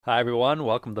Hi, everyone.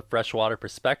 Welcome to Freshwater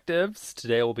Perspectives.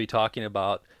 Today we'll be talking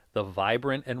about the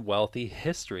vibrant and wealthy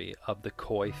history of the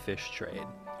koi fish trade.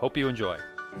 Hope you enjoy.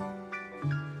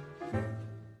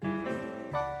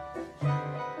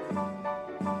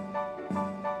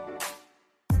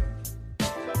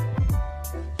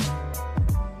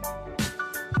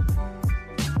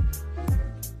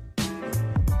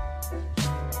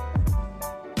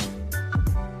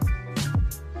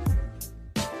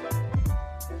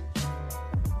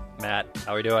 Matt,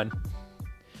 how are we doing?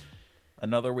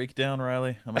 Another week down,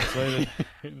 Riley. I'm excited.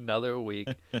 Another week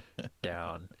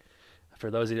down.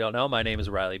 For those of you who don't know, my name is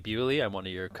Riley Bewley. I'm one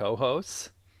of your co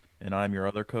hosts. And I'm your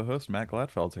other co-host, Matt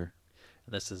Gladfelter.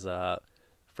 And this is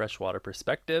Freshwater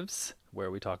Perspectives,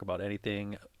 where we talk about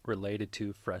anything related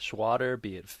to fresh water,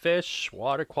 be it fish,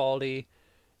 water quality,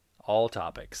 all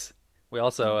topics. We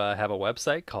also have a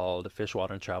website called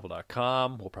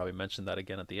fishwaterandtravel.com. We'll probably mention that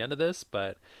again at the end of this,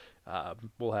 but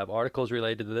we'll have articles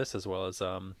related to this as well as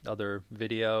other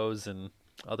videos and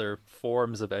other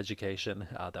forms of education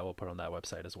that we'll put on that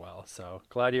website as well. So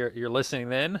glad you're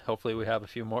listening in. Hopefully we have a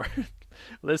few more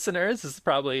listeners. This is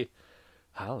probably,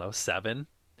 I don't know, I'll say,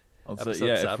 episode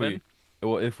yeah, if seven. we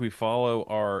well, if we follow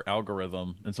our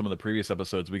algorithm in some of the previous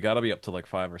episodes, we got to be up to like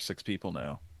 5 or 6 people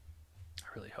now. I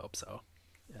really hope so.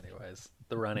 Anyways,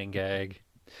 the running gag.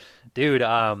 Dude,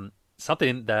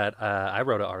 something that I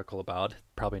wrote an article about,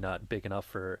 probably not big enough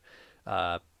for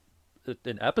uh,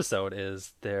 an episode,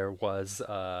 is there was,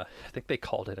 I think they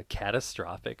called it a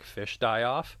catastrophic fish die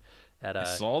off at I a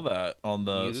saw that on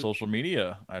the you. social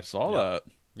media. I saw Yep. that.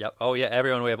 Yep. Oh, yeah.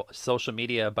 Everyone, we have social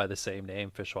media by the same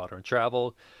name, Fish, Water, and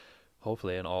Travel,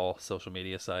 hopefully in all social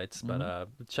media sites. But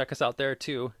Hmm. check us out there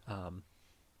too.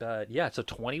 But yeah, so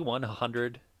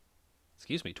 2,100,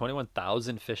 excuse me,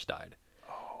 21,000 fish died.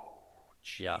 Oh,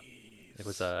 Yeah. It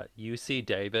was jeez. UC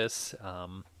Davis.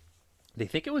 They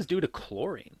think it was due to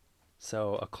chlorine.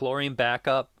 So a chlorine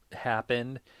backup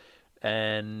happened,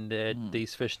 and Hmm.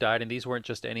 these fish died. And these weren't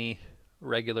just any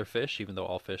regular fish, even though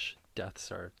all fish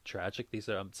deaths are tragic. These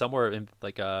are some were in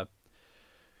like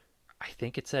I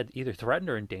think it said either threatened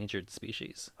or endangered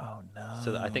species. Oh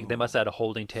So I think they must no. have had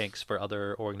holding tanks for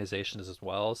other organizations as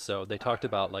well. So they talked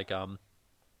about like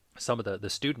some of the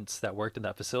students that worked in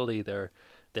that facility. Their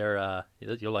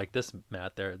you'll like this,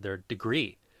 Matt. Their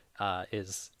degree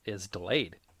is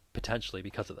delayed potentially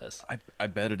because of this. I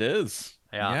bet it is.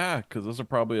 Yeah, Yeah, because those are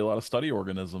probably a lot of study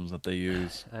organisms that they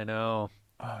use. I know.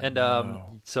 Oh And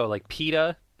no. so like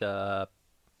PETA, the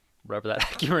whatever that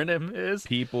acronym is,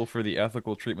 People for the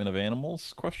ethical treatment of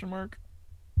animals? Question mark.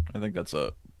 I think that's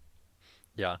a.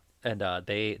 yeah, and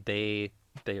they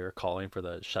are calling for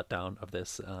the shutdown of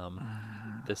this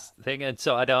thing, and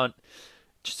so I don't.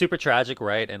 Super tragic,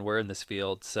 right? And we're in this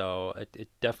field, so it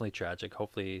definitely tragic.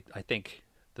 Hopefully, I think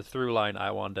the through line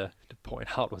I wanted to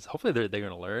point out was hopefully they're going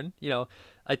to learn.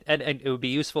 And it would be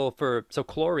useful for so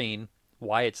chlorine.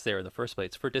 Why it's there in the first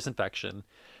place for disinfection.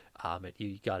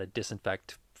 You got to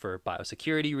disinfect for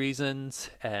biosecurity reasons,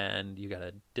 and you got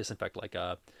to disinfect like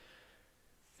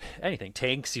anything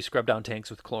tanks. You scrub down tanks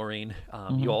with chlorine.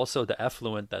 You Mhm. also the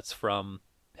effluent that's from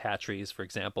hatcheries, for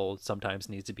example, sometimes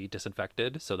needs to be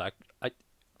disinfected. So that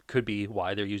could be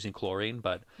why they're using chlorine,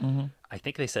 but Mhm. I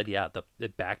think they said yeah,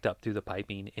 it backed up through the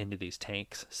piping into these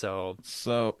tanks. So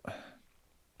So,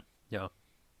 yeah,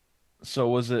 so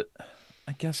was it?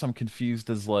 I guess I'm confused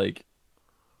as like,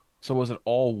 so was it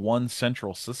all one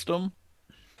central system?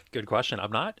 good question.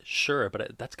 I'm not sure,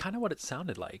 but that's kind of what it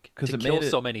sounded like Because to it kill made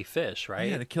so it, many fish, yeah,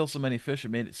 right? to kill so many fish, it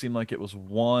made it seem like it was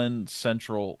one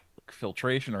central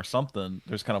filtration or something.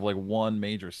 There's kind of like one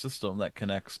major system that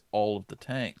connects all of the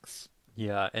tanks.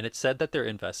 Yeah, and it said that they're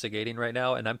investigating right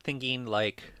now, and I'm thinking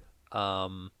like,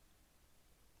 um,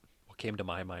 what came to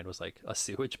my mind was like a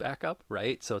sewage backup,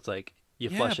 right? So it's like you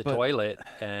Yeah, flush a but toilet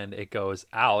and it goes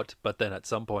out, but then at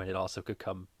some point it also could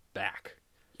come back.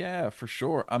 yeah, for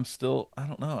sure. I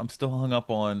don't know. I'm still hung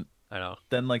up on I know.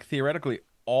 then like theoretically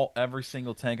every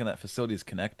single tank in that facility is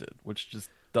connected, which just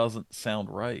doesn't sound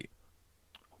right.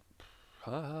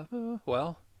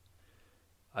 Well,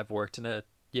 I've worked in a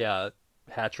yeah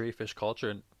hatchery fish culture,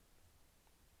 and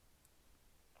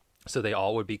so they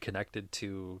all would be connected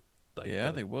to like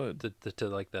Yeah, they would. to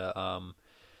like the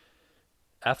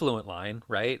effluent line,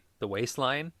 right? The waste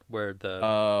line where the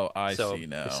Oh, I so see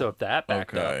so now. if that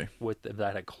backed up Okay. with if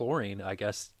that had chlorine, I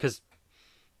guess because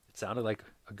it sounded like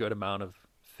a good amount of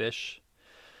fish.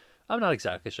 I'm not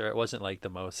exactly sure. It wasn't like the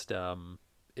most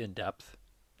in depth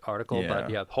article, but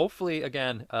Yeah. yeah, hopefully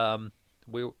again, I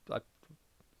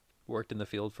worked in the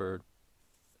field for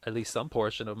at least some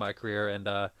portion of my career, and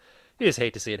you just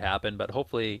hate to see it happen. But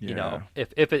hopefully, Yeah.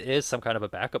 if it is some kind of a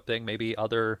backup thing, maybe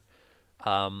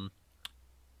um,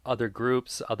 other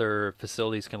groups, other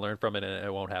facilities can learn from it, and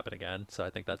it won't happen again. So I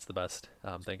think that's the best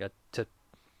thing.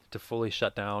 To fully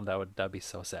shut down, that'd be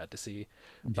so sad to see.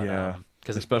 But Yeah.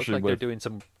 because it looked Especially like they're with doing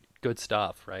some good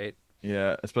stuff, right?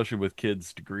 Yeah, especially with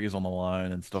kids' degrees on the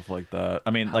line and stuff like that. I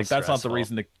mean, How like stressful.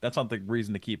 that's not the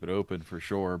reason to keep it open for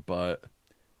sure, but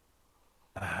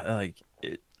like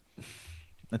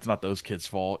it's not those kids'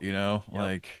 fault, you know? Yep,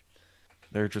 Like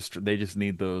they just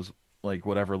need those like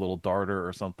whatever little darter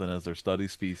or something as their study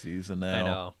species and I now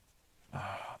know.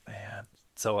 oh man.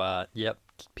 So, yep,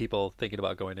 people thinking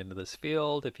about going into this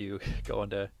field. If you go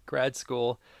into grad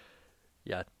school,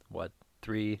 yeah, what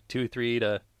 3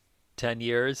 to 10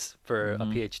 years for a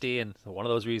Hmm. PhD, and one of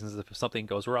those reasons is if something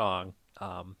goes wrong,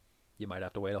 you might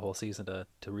have to wait a whole season to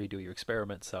redo your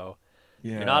experiment. So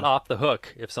you're not Yeah. off the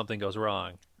hook if something goes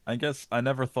wrong. I guess I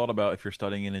never thought about if you're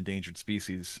studying an endangered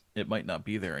species, it might not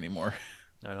be there anymore.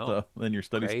 I know, So then your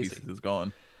study crazy. species is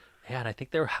gone. Yeah, and I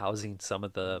think they're housing some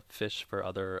of the fish for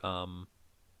other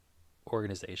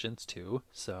organizations too.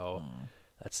 So Hmm,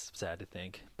 that's sad to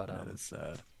think. But that is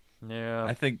sad. yeah,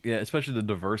 I think yeah, especially the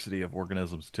diversity of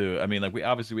organisms too. I mean, like we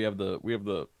have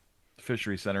the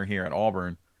fishery center here at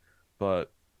Auburn,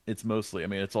 but it's mostly I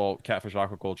mean it's all catfish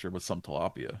aquaculture with some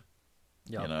tilapia,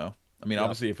 you yep, know. I mean, yep.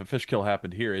 obviously if a fish kill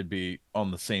happened here, it'd be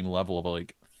on the same level of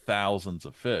like thousands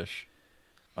of fish.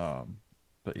 Um,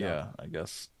 but Yep. yeah, I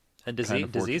guess And kind disease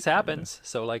of disease fortunate for you. happens.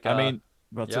 So like I mean,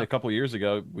 let's say yeah. a couple years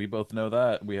ago, we both know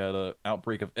that we had a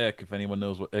outbreak of ick, if anyone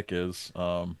knows what ick is.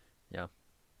 Yeah.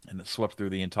 And it swept through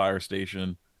the entire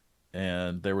station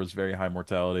and there was very high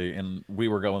mortality and we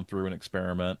were going through an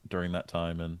experiment during that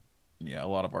time and yeah, a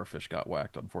lot of our fish got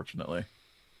whacked unfortunately.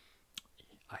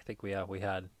 I think we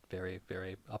had very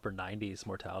upper 90s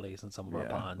mortalities in some of our Yeah,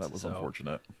 ponds. that was So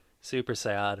unfortunate. super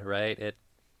sad, right?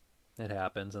 It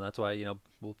happens, and that's why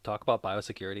we'll talk about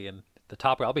biosecurity and the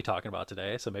topic I'll be talking about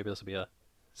today. So maybe this will be a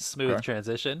smooth Okay.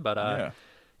 transition. But Yeah.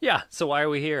 yeah. So why are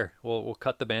we here? We'll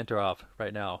cut the banter off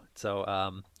right now.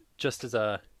 So just as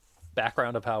a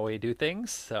background of how we do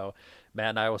things. So Matt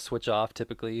and I will switch off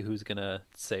typically who's gonna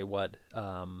say what,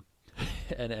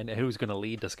 and who's gonna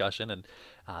lead discussion. And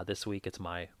this week it's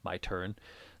my turn.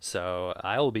 So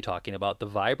I will be talking about the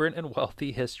vibrant and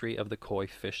wealthy history of the koi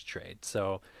fish trade.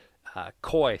 So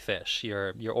koi fish,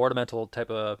 your ornamental type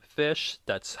of fish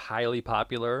that's highly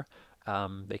popular.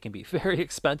 They can be very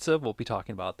expensive. We'll be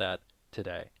talking about that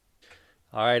today.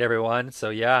 All right, everyone. So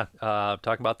yeah,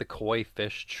 talking about the koi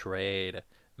fish trade.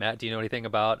 Matt, do you know anything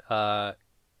about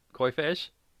koi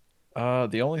fish?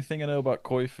 The only thing I know about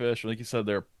koi fish, like you said,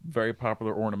 they're very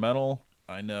popular ornamental.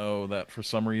 I know that for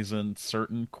some reason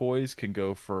certain kois can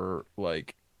go for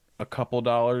like a couple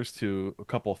dollars to a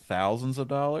couple thousands of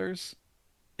dollars.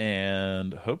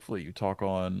 And hopefully you talk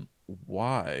on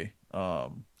why.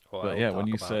 Well, I But will yeah,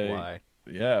 talk about why.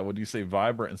 when you say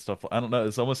vibrant and stuff, I don't know,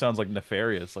 it almost sounds like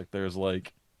nefarious, like there's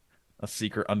like a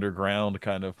secret underground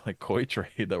kind of like koi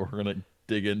trade that we're gonna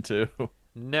dig into.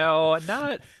 No,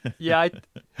 not yeah,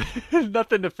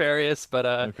 nothing nefarious, but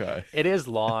Okay. it is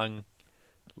long,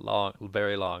 long,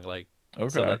 very long. Like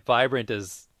so Okay. that vibrant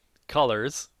is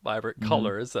colors, vibrant Hmm.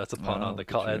 colors. That's a pun Oh, on the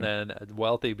look at color, and you. then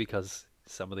wealthy because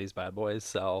some of these bad boys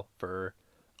sell for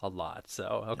a lot.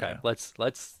 So okay, Yeah. let's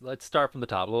start from the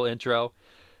top. A little intro.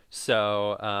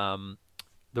 So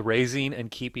the raising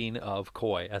and keeping of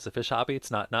koi as a fish hobby.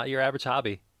 It's not your average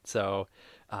hobby. So,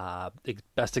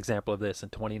 best example of this in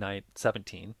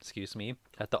 2017, excuse me,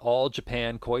 at the All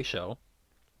Japan Koi Show,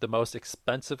 the most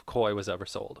expensive koi was ever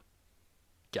sold.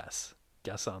 Guess,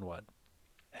 guess on what?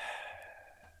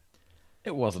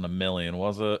 It wasn't a million,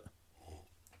 was it?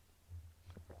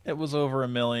 It was over a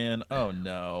million. Oh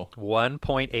no.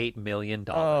 $1.8 million.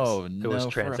 Oh It was no,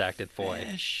 for a transacted koi.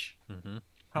 fish. Hmm.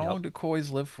 How Yep. long do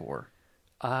kois live for?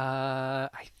 I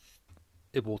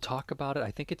it will talk about it.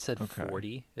 I think it said Okay.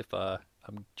 40. If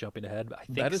I'm jumping ahead, but I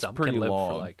think That is some can pretty live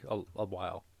for long, like a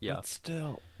while. Yeah, but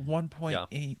still yeah.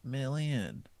 1.8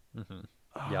 million. Hmm.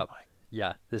 Oh Yep. my.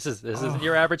 Yeah. This isn't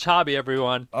your Oh, average hobby,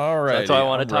 everyone. So that's why I alrighty,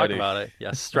 want to I'm talk ready. about it.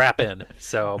 Yeah. Strap in.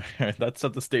 So, That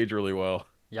set the stage really well.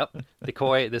 yep. The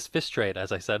koi, this fish trade,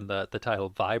 as I said in the title,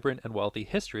 vibrant and wealthy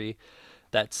history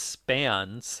that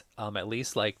spans at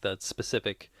least like the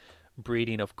specific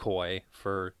breeding of koi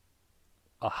for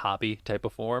a hobby type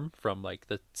of form from like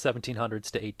the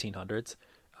 1700s to 1800s.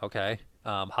 Okay.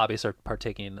 Hobbyists are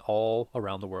partaking all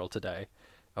around the world today.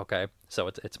 Okay. So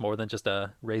it's more than just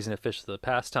a raising a fish for the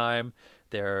pastime.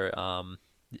 They're,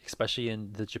 especially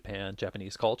in the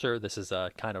Japanese culture, this is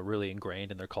kind of really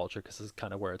ingrained in their culture because this is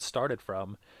kind of where it started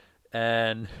from.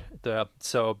 And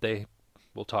so they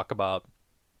will talk about,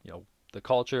 you know, the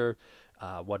culture,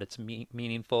 what it's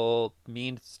meaningful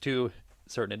means to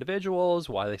certain individuals,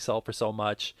 why they sell for so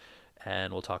much,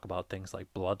 and we'll talk about things like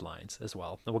bloodlines as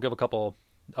well. And we'll give a couple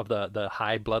of the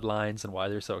high bloodlines and why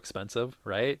they're so expensive,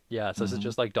 right? Yeah, so this is Hmm.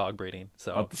 just like dog breeding. I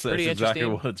So have to say it's pretty exactly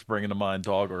interesting. what it's bringing to mind.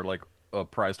 Dog or like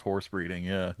prized horse breeding.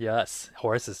 Yeah. Yes,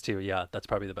 horses too. Yeah, that's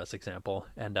probably the best example.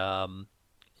 And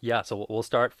yeah, so we'll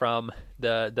start from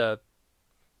the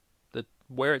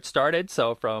where it started.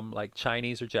 So from like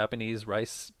Chinese or Japanese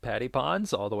rice paddy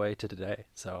ponds all the way to today.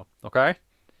 So okay.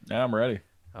 Yeah, I'm ready.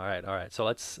 All right. So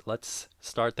let's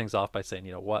start things off by saying,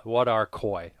 you know, what are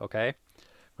koi? Okay.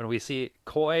 When we see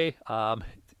koi,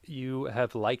 you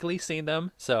have likely seen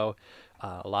them. So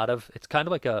a lot of it's kind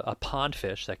of like a pond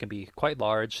fish that can be quite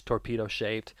large, torpedo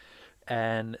shaped,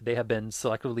 and they have been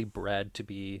selectively bred to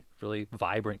be really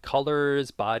vibrant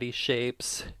colors, body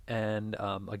shapes, and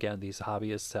again, these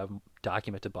hobbyists have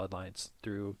documented bloodlines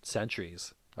through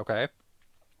centuries. Okay,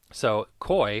 so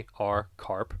koi are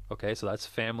carp. Okay, so that's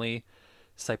family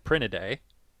Cyprinidae.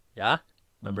 Yeah,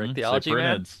 remember ichthyology,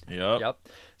 man? Cyprinids. Yep. Yep.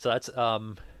 So that's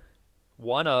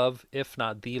one of, if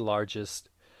not the largest,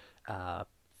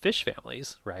 fish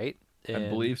families, right? I In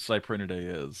believe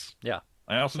Cyprinidae is. yeah.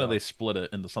 I also know So, they split it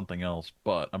into something else,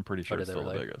 but I'm pretty or sure did it's they still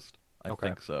the really? biggest. I Okay.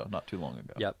 think so. Not too long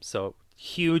ago. Yep. So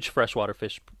huge freshwater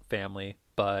fish family,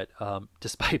 but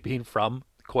despite being from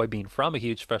koi being from a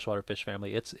huge freshwater fish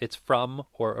family, it's from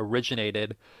or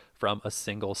originated from a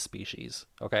single species.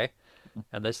 Okay,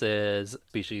 and this is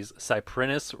species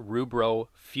Cyprinus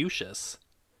rubrofuchsius.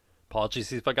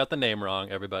 Apologies if I got the name wrong,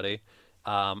 everybody.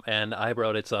 And I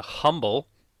wrote it's a humble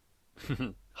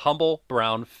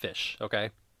brown fish. Okay,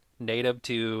 native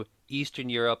to Eastern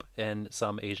Europe and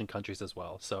some Asian countries as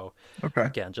well. So Okay.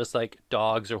 again, just like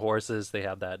dogs or horses, they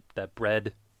have that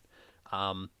bred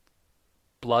um,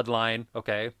 bloodline.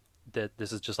 Okay, that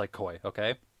this is just like koi.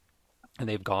 Okay, and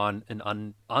they've gone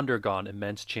and undergone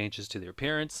immense changes to their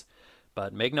appearance.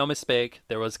 But make no mistake,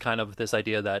 there was kind of this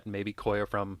idea that maybe koi are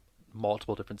from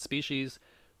multiple different species,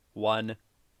 one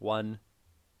one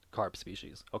carp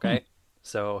species. Hmm. Okay,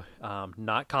 so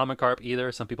not common carp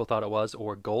either. Some people thought it was,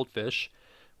 or goldfish,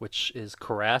 which is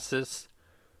Corassus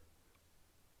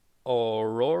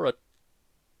auroratus.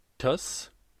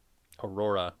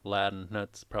 Aurora, Latin.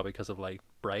 That's probably because of like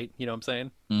bright. You know what I'm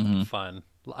saying? Hmm. Fun.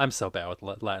 I'm so bad with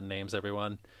Latin names,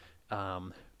 everyone.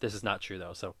 This is not true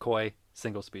though. So koi,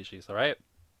 single species. All right.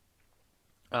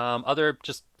 Other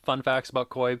just fun facts about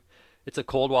koi. It's a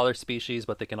cold water species,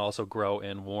 but they can also grow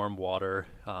in warm water.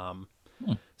 Hmm.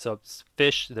 So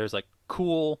fish, there's like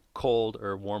cool, cold,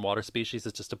 or warm water species.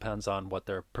 It just depends on what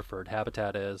their preferred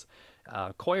habitat is.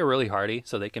 Koi are really hardy,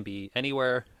 so they can be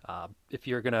anywhere. If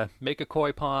you're gonna make a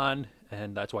koi pond,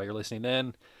 and that's why you're listening in,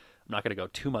 I'm not gonna go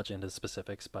too much into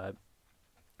specifics, but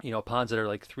you know, ponds that are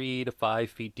like 3 to 5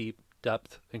 feet deep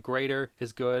depth and greater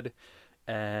is good,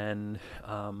 and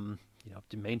you know,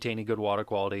 maintaining good water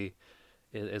quality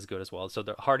is good as well. So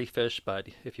they're hardy fish, but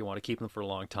if you want to keep them for a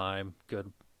long time,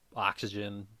 good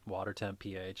oxygen, water temp,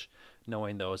 pH,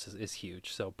 knowing those is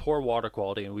huge. So poor water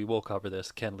quality, and we will cover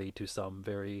this, can lead to some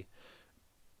very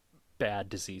bad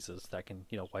diseases that can,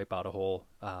 you know, wipe out a whole.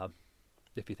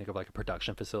 If you think of like a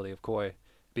production facility of koi,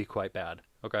 be quite bad.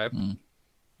 Okay. Hmm.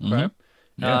 Hmm. Okay.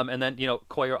 Yeah. And then you know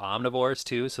koi are omnivores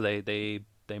too, so they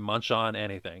munch on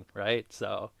anything, right?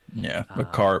 So Yeah. But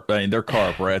um, carp, I mean, they're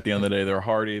carp, right? At the end of the day, they're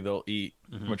hardy. They'll eat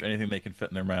pretty mhm. much anything they can fit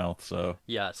in their mouth. So,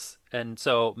 Yes, and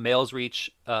so males reach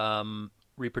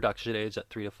reproduction age at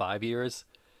 3 to 5 years,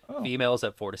 oh, females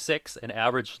at 4 to 6, and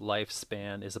average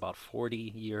lifespan is about 40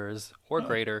 years or oh.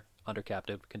 greater under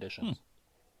captive Hmm. conditions.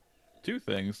 Two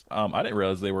things. I didn't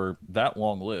realize they were that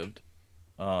long lived.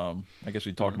 I guess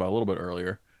we talked Mm. about a little bit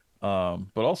earlier.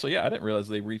 But also, yeah, I didn't realize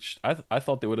they reached. I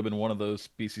thought they would have been one of those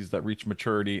species that reached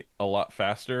maturity a lot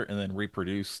faster and then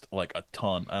reproduced like a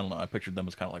ton. I don't know. I pictured them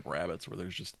as kind of like rabbits, where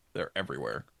they're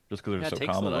everywhere, just because they're Yeah,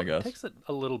 so common, I it guess. takes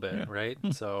a little bit, Yeah. right?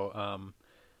 Hmm. So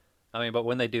I mean, but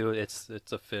when they do, it's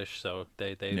a fish, so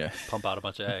they Yeah. pump out a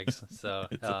bunch of eggs. So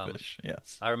It's a fish.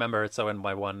 Yes. I remember, so in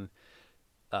my one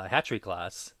hatchery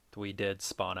class, we did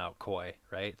spawn out koi,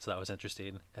 right? So that was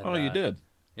interesting, Oh, and you did.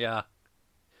 yeah.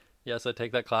 Yes, I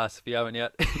take that class if you haven't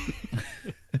yet.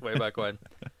 Way back when.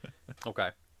 Okay.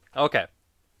 Okay.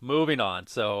 Moving on.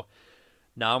 So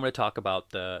now I'm going to talk about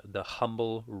the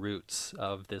humble roots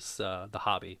of this the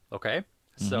hobby. Okay.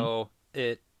 Hmm. So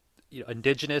it you know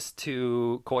indigenous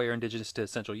to koi are indigenous to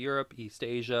Central Europe, East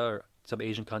Asia, or some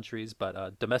Asian countries,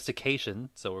 but domestication.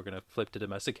 So we're going to flip to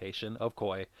domestication of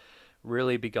koi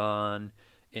really begun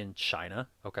in China.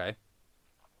 Okay.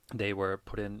 They were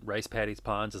put in rice paddies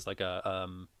ponds as like a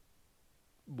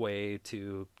way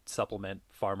to supplement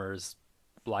farmers'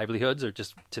 livelihoods or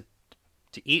just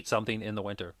to eat something in the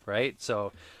winter, right?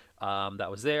 So that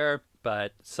was there,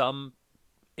 but some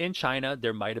in China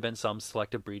there might have been some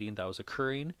selective breeding that was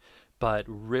occurring, but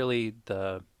really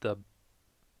the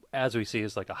as we see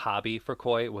as like a hobby for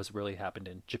koi was really happened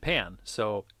in Japan.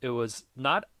 So it was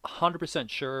not 100%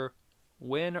 sure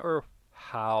when or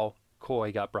how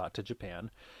koi got brought to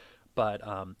Japan, but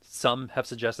some have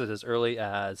suggested as early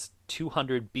as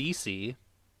 200 BC.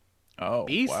 Oh, wow.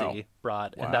 BC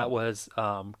brought, and that Wow. was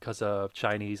because of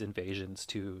Chinese invasions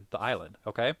to the island.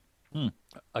 Okay, Hmm.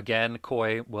 again,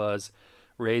 koi was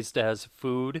raised as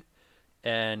food,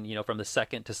 and from the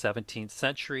second to 17th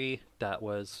century, that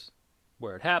was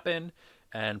where it happened,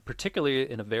 and particularly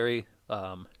in a very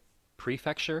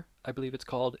prefecture, I believe it's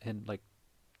called in like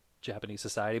Japanese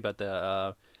society, but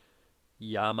the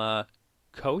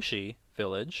Yamakoshi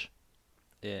village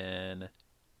in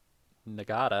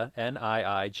Nagata,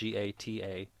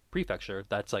 Niigata prefecture.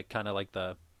 That's like kind of like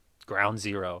the ground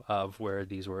zero of where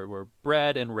these were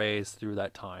bred and raised through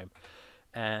that time.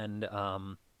 And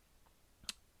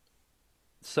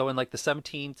so in like the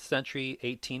 17th century,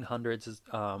 1800s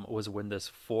was when this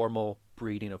formal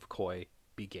breeding of koi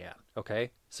began.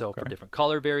 Okay, so for Okay. different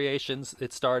color variations,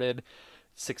 it started.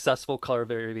 Successful color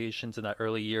variations in that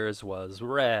early years was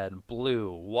red,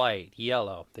 blue, white,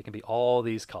 yellow. They can be all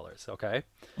these colors. Okay,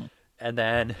 Hmm. and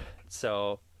then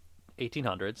so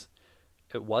 1800s.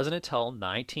 It wasn't until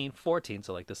 1914,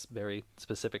 so like this very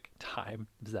specific time,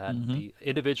 that Mm-hmm. the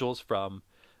individuals from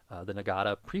the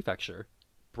Nagata prefecture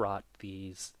brought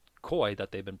these koi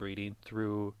that they've been breeding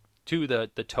through to the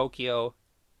Tokyo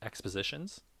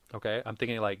expositions. Okay, I'm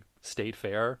thinking like state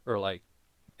fair or like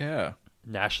Yeah.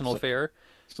 national So, fair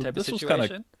so type of this was kind of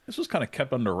situation. this was kind of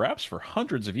kept under wraps for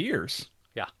hundreds of years.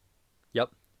 Yeah.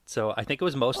 Yep. So I think it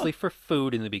was Huh. mostly for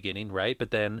food in the beginning, right?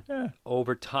 But then Yeah.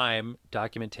 over time,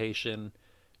 documentation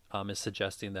is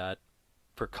suggesting that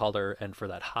for color and for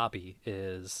that hobby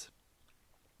is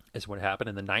what happened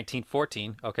in the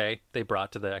 1914. Okay, they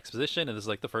brought to the exposition, and this is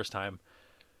like the first time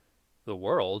the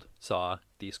world saw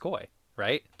these koi.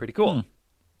 Right, pretty Hmm. cool,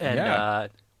 and Yeah.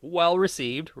 well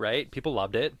received. Right, people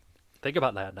loved it. Think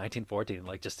about that, 1914.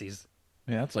 Like just these.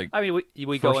 Yeah, that's like I mean,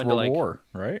 we go First into World like War,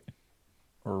 right?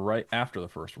 Or right after the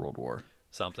First World War.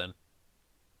 something,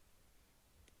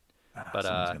 Ah, but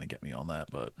someone's gonna get me on that,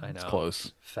 but I it's know.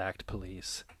 close. Fact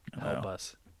police, I help know.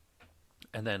 us.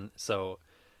 And then so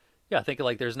yeah, I think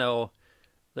like there's no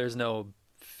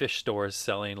fish stores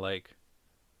selling like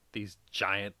these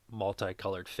giant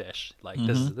multicolored fish. Like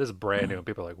this Mm-hmm. is this is brand new, and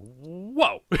people are like,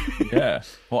 "Whoa!" Yeah.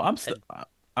 Well, and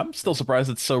I'm still surprised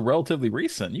it's so relatively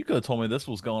recent. You could have told me this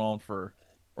was going on for,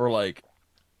 or like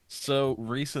so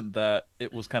recent that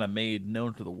it was kind of made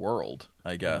known to the world,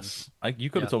 I mhm, guess. You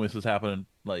could have yeah, told me this was happening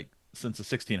like since the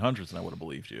 1600s and I would have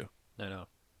believed you. I know.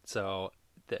 So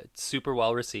super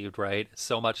well received, right?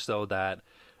 So much so that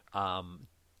um,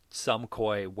 some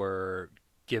koi were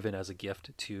given as a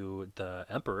gift to the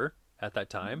emperor at that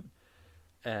time,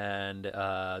 and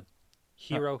Huh.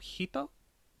 Hirohito,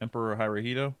 Emperor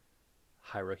Hirohito?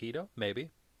 Hirohito,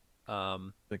 maybe.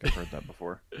 Um, I think I've heard that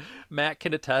before. Matt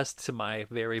can attest to my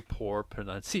very poor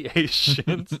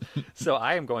pronunciations, so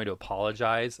I am going to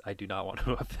apologize. I do not want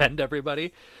to offend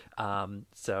everybody.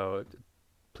 So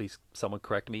please, someone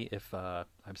correct me if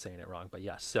I'm saying it wrong. But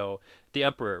yes, so the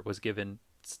emperor was given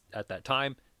at that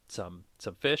time some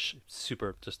fish.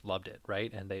 Super, just loved it,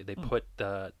 right? And they Hmm. put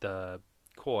the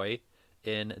koi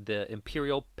in the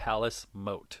imperial palace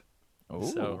moat.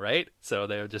 So, Oh. right? So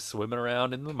they were just swimming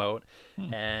around in the moat.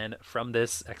 Hmm. And from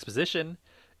this exposition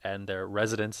and their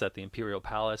residence at the Imperial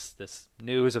Palace, this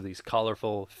news of these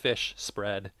colorful fish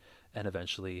spread and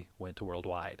eventually went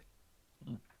worldwide.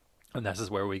 Hmm. And this is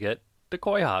where we get the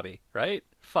koi hobby, right?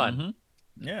 Fun.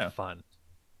 Mm-hmm. Yeah. Fun.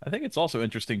 I think it's also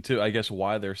interesting too, I guess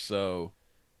why they're so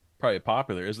probably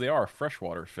popular is they are a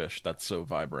freshwater fish that's so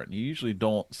vibrant. You usually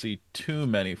don't see too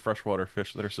many freshwater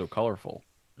fish that are so colorful.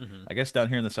 Hmm. I guess down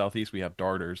here in the southeast we have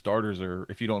darters. Darters are,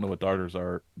 if you don't know what darters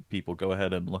are, people go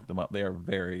ahead and look them up. They are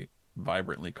very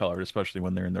vibrantly colored, especially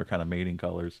when they're in their kind of mating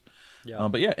colors. Yeah.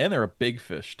 But yeah, and they're a big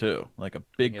fish too, like a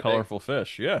They can big get big. colorful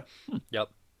fish. Yeah. Yep.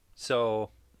 So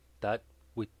that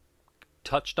we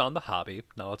touched on the hobby.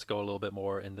 Now let's go a little bit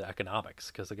more into economics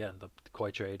because again, the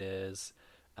koi trade is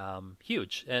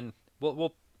huge, and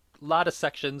we'll a lot of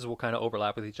sections will kind of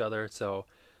overlap with each other. So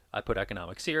I put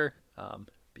economics here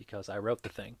because I wrote the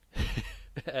thing,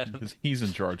 and Because he's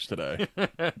in charge today.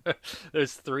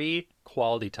 there's three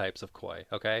quality types of koi.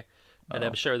 Okay, and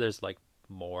I'm Oh. sure there's like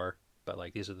more, but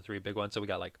like these are the three big ones. So we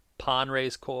got like pond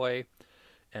raised koi,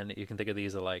 and you can think of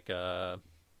these as like the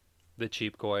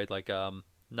cheap koi, like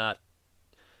not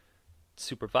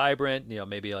super vibrant,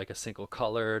 maybe like a single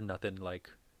color, nothing like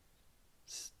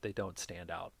they don't stand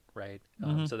out, right?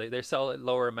 Hmm. So they sell at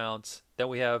lower amounts. Then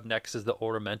we have next is the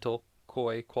ornamental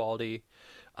koi quality.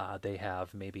 They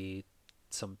have maybe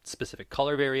some specific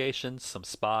color variations, some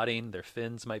spotting. Their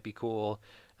fins might be cool.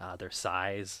 Their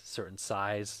size, certain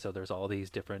size. So there's all these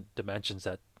different dimensions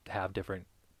that have different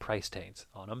price tags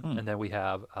on them. Hmm. And then we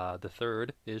have the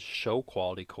third is show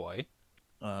quality koi.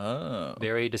 Oh.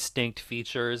 Very distinct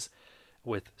features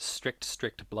with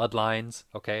strict bloodlines,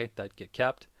 okay, that get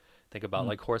kept. Think about Hmm.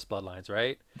 like horse bloodlines,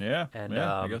 right? Yeah. And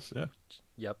Yeah. I guess. Yeah.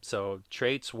 yep, so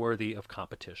traits worthy of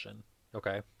competition.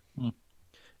 Okay. Hmm.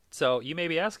 So you may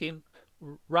be asking,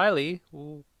 Riley,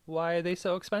 why are they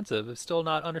so expensive? It's still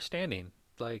not understanding.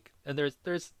 Like, and there's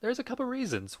a couple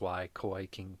reasons why koi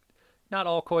can, not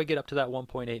all koi get up to that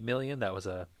 1.8 million. That was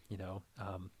a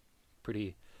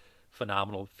pretty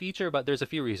phenomenal feature, but there's a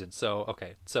few reasons. So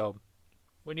okay, so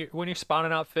when you're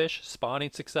spawning out fish,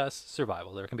 spawning success,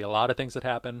 survival. There can be a lot of things that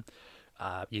happen.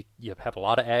 You have a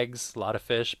lot of eggs, a lot of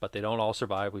fish, but they don't all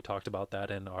survive. We talked about that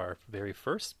in our very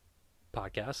first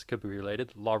podcast. Could be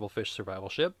related. Larval fish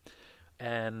survivalship,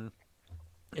 and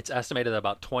it's estimated that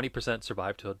about 20%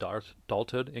 survive to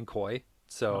adulthood in koi.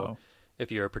 So Wow.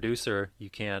 if you're a producer, you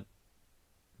can't.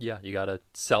 Yeah, you got to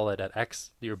sell it at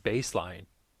X. Your baseline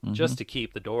Hmm. just to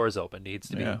keep the doors open needs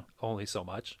to Yeah. be only so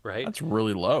much, right? That's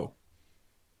really low.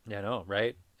 Yeah, I know,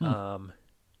 right? Hmm.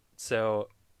 So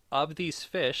of these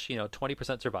fish,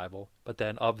 20% survival, but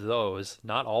then of those,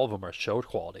 not all of them are show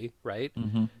quality, right?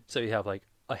 Hmm. So you have like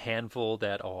a handful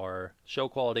that are show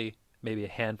quality, maybe a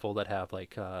handful that have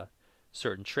like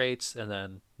certain traits, and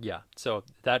then yeah, so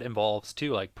that involves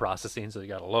too like processing. So you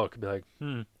got to look, be like,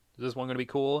 is this one going to be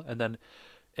cool? And then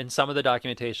in some of the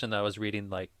documentation that I was reading,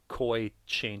 like koi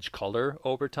change color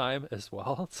over time as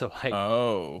well. So like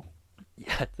Oh.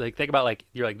 yeah, like think about like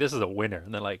you're like this is a winner,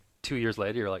 and then like 2 years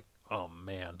later you're like, oh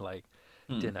man, like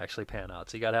Hmm. didn't actually pan out.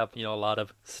 So you got to have a lot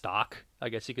of stock, I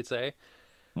guess you could say,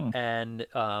 Hmm. and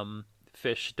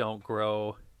fish don't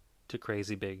grow to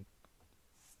crazy big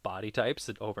body types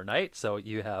overnight. So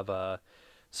you have a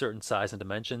certain size and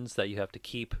dimensions that you have to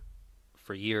keep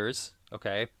for years.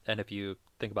 Okay, and if you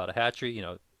think about a hatchery,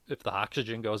 if the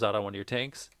oxygen goes out on one of your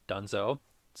tanks, donezo.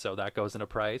 So that goes into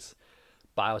price.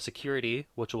 Biosecurity,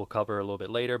 which we'll cover a little bit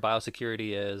later.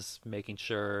 Biosecurity is making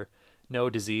sure no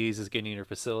disease is getting in your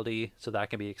facility, so that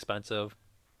can be expensive,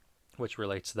 which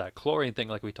relates to that chlorine thing,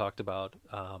 like we talked about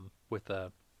with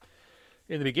the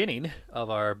in the beginning of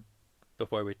our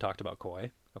before we talked about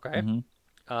koi. Okay,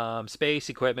 Hmm. space,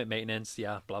 equipment, maintenance,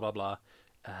 yeah, blah blah blah.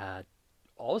 Uh,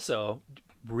 Also,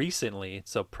 recently,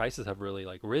 so prices have really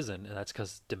like risen, and that's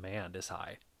because demand is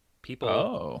high. People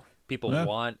Oh. people Yeah.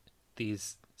 want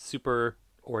these super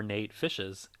ornate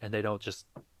fishes, and they don't just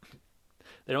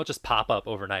pop up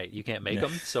overnight. You can't make Yeah.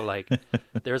 them. So like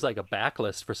there's like a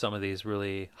backlist for some of these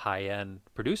really high end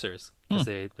producers Hmm.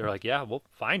 because they're like, yeah, we'll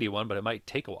find you one, but it might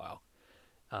take a while.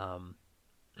 Um,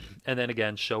 and then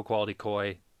again, show quality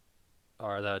koi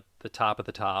are the top of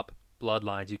the top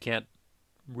bloodlines. You can't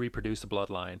reproduce a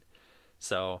bloodline.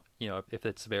 So if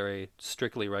it's very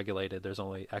strictly regulated, there's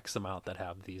only X amount that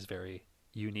have these very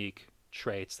unique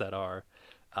traits that are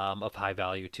of high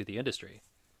value to the industry.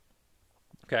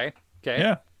 Okay. Okay.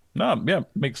 Yeah. No, yeah,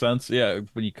 makes sense. Yeah,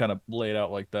 when you kind of lay it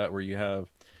out like that, where you have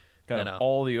kind I of know.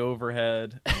 all the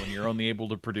overhead, and when you're only able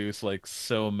to produce like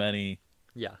so many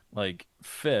Yeah. like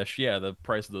fish, yeah, the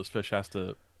price of those fish has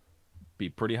to be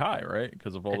pretty high, right?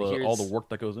 Because of And all the here's work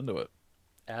that goes into it.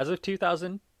 as of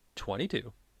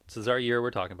 2022. This is our year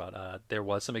we're talking about. There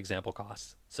was some example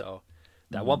costs. So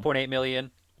that Hmm. 1.8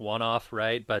 million one off,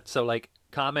 right? But so like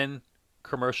common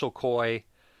commercial koi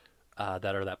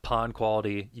that are that pond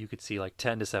quality, you could see like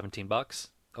 10 to 17 bucks.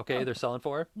 Okay, Oh, they're selling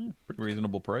for. yeah, pretty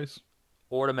reasonable price.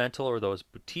 Ornamental or those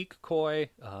boutique koi,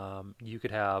 you could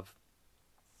have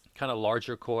kind of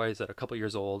larger kois that are a couple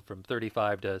years old from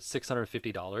 35 to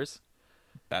 $650.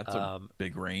 That's a Um,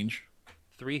 big range.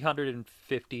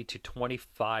 350 to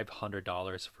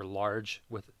 $2,500 for large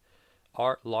with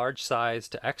large size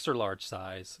to extra large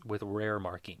size with rare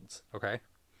markings. Okay,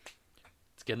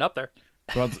 it's getting up there.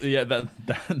 Well, yeah, that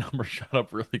that number shot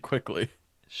up really quickly.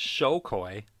 Show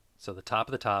koi, so the top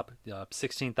of the top,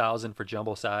 16,000 for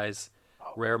jumbo size,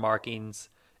 Oh. rare markings,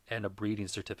 and a breeding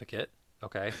certificate.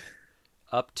 Okay,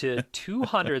 up to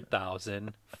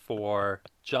 200,000 for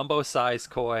jumbo size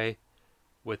koi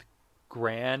with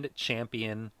grand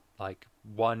champion, like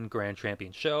one grand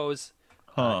champion shows.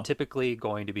 Huh. Typically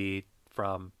going to be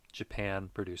from Japan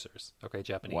producers. Okay,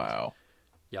 Japanese. Wow.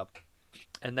 Yep.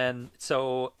 And then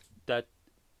so that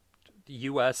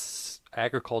U.S.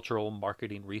 Agricultural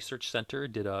Marketing Research Center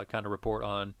did a kind of report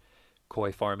on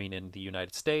koi farming in the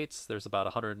United States. There's about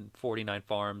 149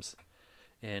 farms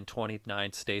in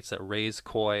 29 states that raise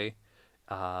koi.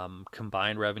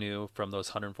 Combined revenue from those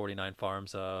 149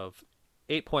 farms of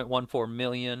 8.14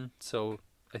 million. So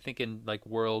I think in like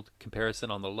world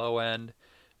comparison on the low end,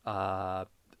 uh,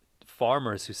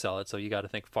 farmers who sell it. So you got to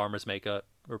think farmers make a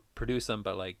or produce them,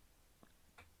 but like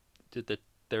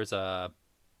there's a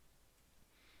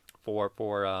for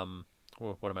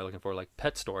what am I looking for? Like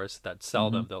pet stores that sell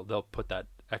Hmm. them, they'll put that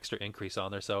extra increase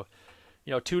on there. So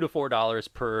 $2 to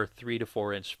 $4 per 3 to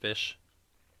 4 inch fish.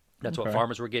 That's what Okay.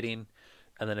 farmers were getting.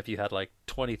 And then if you had like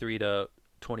 23 to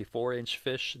 24 inch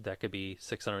fish, that could be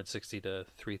 660 to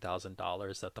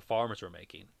 $3,000 that the farmers were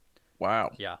making.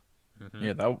 Wow. Yeah. Hmm.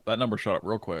 Yeah, that number shot up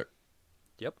real quick.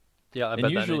 Yep. Yeah, I And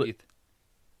bet that. And usually,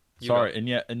 you go. sorry, and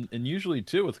yeah, and usually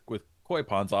too with koi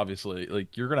ponds, obviously,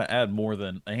 like you're gonna add more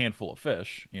than a handful of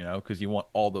fish, because you want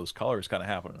all those colors kind of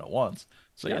happening at once.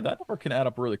 So yeah, Yep. that number can add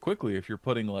up really quickly if you're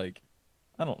putting like,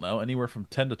 I don't know, anywhere from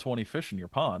 10 to 20 fish in your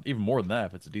pond. Even more than that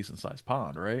if it's a decent sized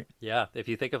pond, right? Yeah. If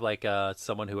you think of like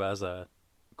someone who has a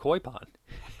koi pond,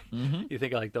 Mm-hmm. you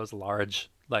think of like those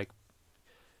large, like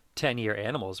 10-year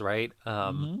animals, right?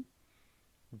 Mm-hmm.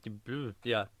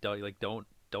 Yeah.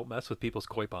 Don't mess with people's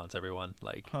koi ponds, everyone.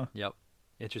 Like, Huh. yep.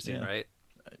 Interesting, Yeah. right?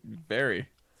 Very.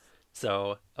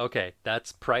 So, okay,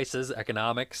 that's prices,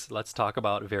 economics. Let's talk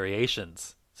about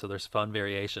variations. So there's fun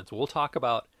variations. We'll talk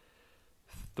about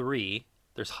three.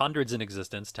 There's hundreds in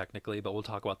existence technically, but we'll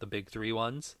talk about the big three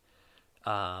ones.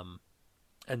 Um,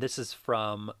 and this is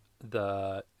from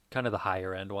the kind of the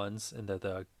higher end ones in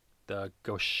the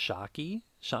Goshaki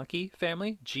Shanki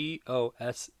family.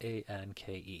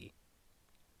 Gossanke.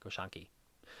 Goshanki.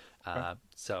 Okay.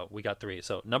 So we got three.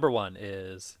 So number one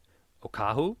is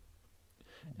Okahu,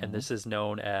 and Mm-hmm. this is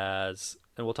known as,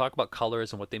 and we'll talk about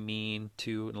colors and what they mean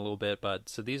too in a little bit. But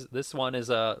so this one is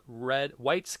a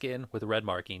white skin with red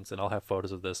markings, and I'll have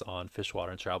photos of this on Fish,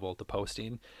 Water, and Travel, the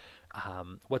posting.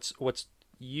 What's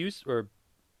used or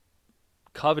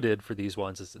coveted for these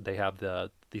ones is they have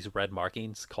these red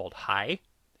markings called high,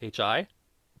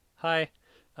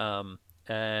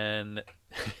 and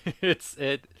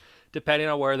it depending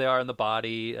on where they are in the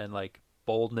body and like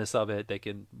boldness of it, they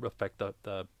can affect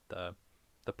the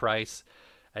price.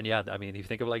 And yeah, I mean, if you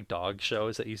think of like dog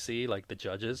shows that you see, like the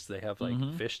judges, they have like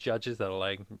Mm-hmm. fish judges that'll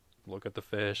like look at the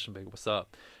fish and be, what's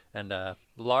up? And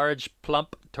large,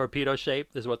 plump torpedo shape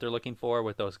is what they're looking for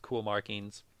with those cool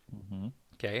markings. Mm-hmm.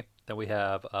 Okay, then we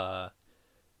have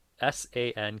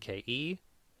Sanke,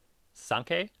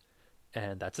 Sanke,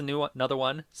 and that's another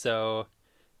one. So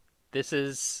this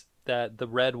is that the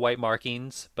red white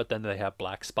markings, but then they have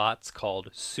black spots called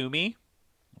sumi.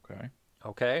 Okay.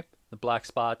 Okay, the black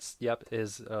spots, yep,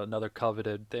 is another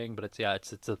coveted thing, but it's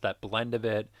that blend of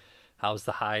it. How's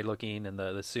the high looking and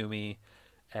the sumi,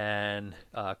 and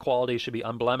quality should be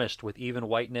unblemished with even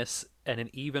whiteness and an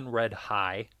even red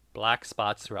high, black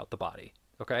spots throughout the body.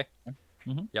 Okay.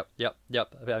 Mm-hmm. Yep, yep,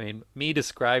 yep. I mean, me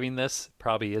describing this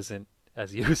probably isn't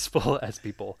as useful as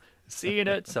people seeing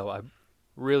it, so I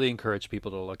really encourage people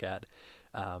to look at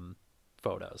um,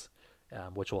 photos,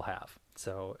 which we'll have.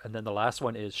 So, and then the last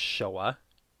one is Showa.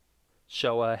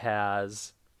 Showa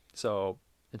has, so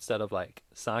instead of like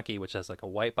Saki, which has like a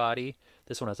white body,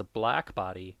 this one has a black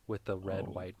body with the red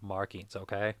Oh. white markings.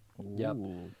 Okay. Yep.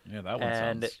 Ooh. Yeah, that one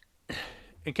And sounds.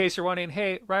 in case you're wondering,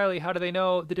 hey Riley, how do they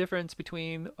know the difference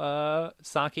between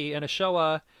Saki and a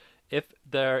Showa? If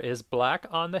there is black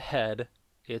on the head,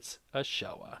 it's a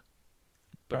Showa.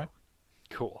 Okay. Boom.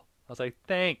 Cool. I was like,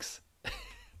 thanks.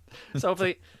 So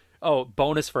hopefully, oh,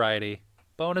 bonus variety.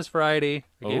 Bonus variety.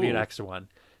 I gave you an Oh. extra one.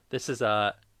 This is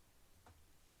a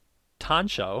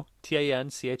Tancho,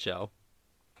 Tancho.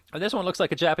 And this one looks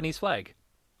like a Japanese flag.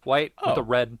 White with a Oh.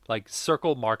 red, like,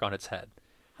 circle mark on its head.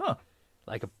 Huh.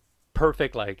 Like a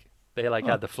perfect, like, they, like,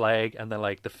 Huh. had the flag and then,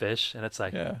 like, the fish. And it's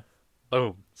like, Yeah.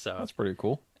 boom. So, That's pretty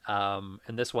cool. and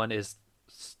this one is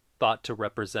thought to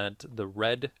represent the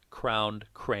red crowned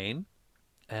crane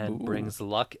and Ooh. brings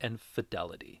luck and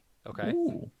fidelity. Okay.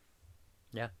 Ooh.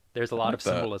 Yeah. There's a I lot of like that.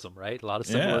 symbolism, right? A lot of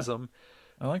Yeah. symbolism.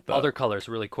 I like that. Other colors,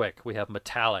 really quick. We have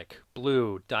metallic,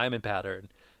 blue, diamond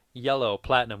pattern, yellow,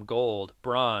 platinum, gold,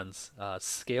 bronze,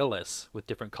 scaleless with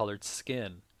different colored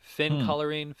skin, fin Hmm.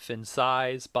 coloring, fin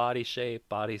size, body shape,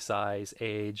 body size,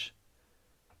 age.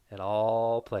 It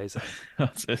all plays in.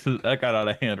 That got out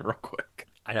of hand real quick.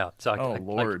 I know. So Oh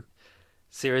Lord.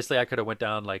 seriously, I could have went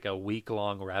down like a week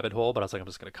long rabbit hole, but I was like, I'm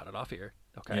just gonna cut it off here.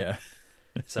 Okay. Yeah.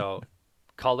 So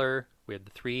color. We have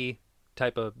the three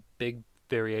type of big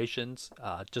variations.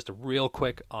 Just a real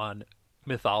quick on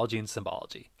mythology and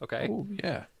symbology. Okay, Oh,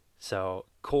 yeah. so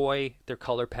koi, their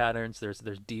color patterns. There's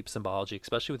deep symbology,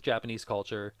 especially with Japanese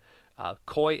culture.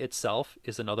 Koi itself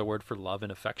is another word for love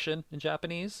and affection in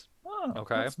Japanese. Oh,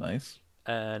 Okay, that's nice.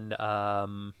 and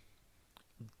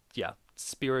yeah,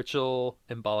 spiritual,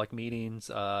 embolic meanings,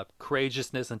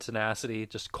 courageousness and tenacity.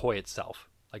 Just koi itself.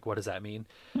 Like, what does that mean?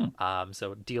 Hmm.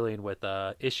 So dealing with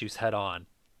issues head on.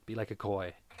 Be like a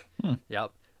koi. Hmm.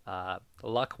 Yep.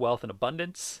 Luck, wealth, and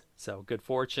abundance. So good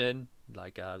fortune,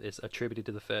 like is attributed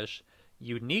to the fish.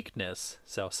 Uniqueness,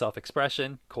 so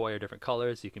self-expression. Koi are different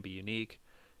colors. You can be unique.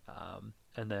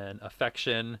 And then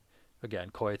affection, again,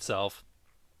 koi itself.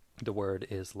 The word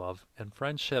is love and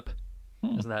friendship.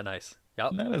 Hmm. Isn't that nice?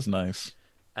 Yep. That is nice.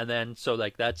 And then so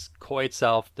like that's koi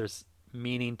itself. There's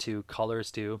meaning to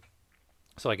colors too.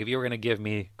 So like if you were gonna give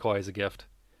me koi as a gift,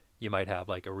 you might have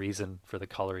like a reason for the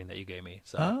coloring that you gave me.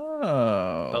 So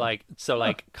but Oh. like so Huh.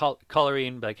 like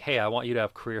coloring like hey, I want you to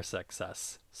have career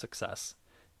success.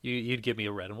 You'd give me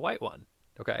a red and white one.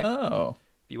 Okay? Oh.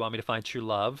 If you want me to find true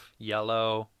love,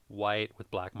 yellow, white with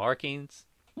black markings.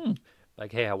 Hmm.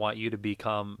 Like hey, I want you to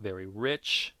become very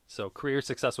rich. So career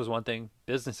success was one thing,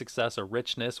 business success or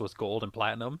richness was gold and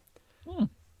platinum. Hmm.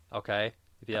 Okay? I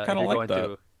If kind of you're like going that.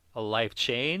 through a life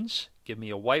change, give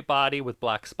me a white body with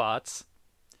black spots.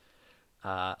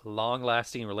 Long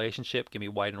lasting relationship, give me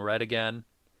white and red again.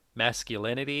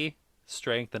 Masculinity,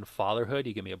 strength, and fatherhood,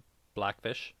 you give me a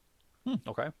blackfish. Hmm.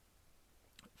 Okay. I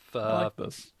If like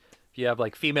this. you have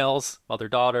like females, mother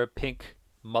daughter, pink,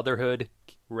 motherhood,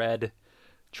 red,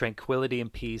 tranquility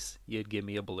and peace, you'd give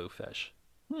me a blue fish.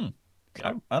 Hmm.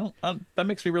 Yep. That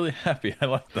makes me really happy. I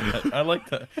like that. I like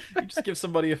that. You just give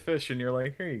somebody a fish and you're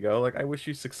like, here you go. Like, I wish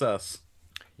you success.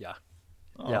 Yeah.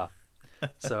 Oh. Yeah.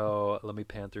 So let me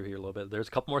pan through here a little bit. There's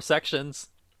a couple more sections.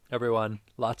 Everyone,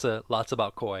 lots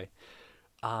about koi.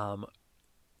 Um,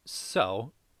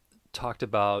 so talked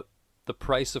about the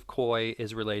price of koi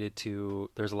is related to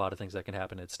there's a lot of things that can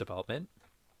happen in its development,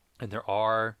 and there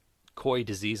are koi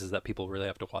diseases that people really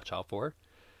have to watch out for.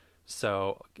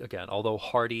 So again, although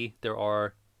hardy, there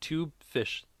are two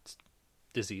fish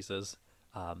diseases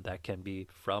that can be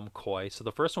from koi. So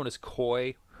the first one is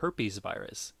koi herpes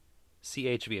virus,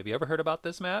 CHV. Have you ever heard about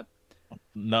this, Matt?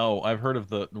 No, I've heard of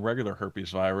the regular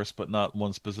herpes virus, but not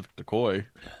one specific to koi.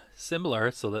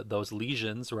 Similar, so that those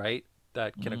lesions, right,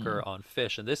 that can occur Mm. on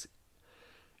fish, and this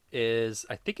is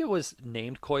I think it was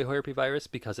named koi herpes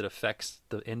because it affects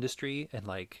the industry and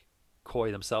like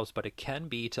koi themselves, but it can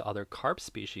be to other carp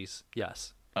species.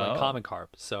 Yes, like Oh, common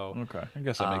carp. So, okay. I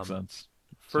guess that makes um, sense.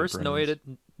 Same first premise.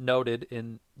 noted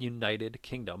in United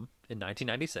Kingdom in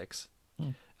 1996.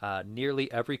 Hmm.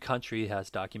 Nearly every country has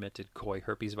documented koi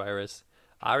herpes virus.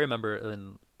 I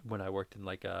remember when I worked in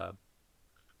like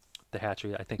the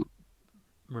hatchery, I think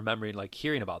remembering like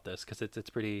hearing about this because it's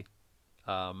pretty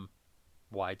um,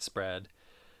 widespread.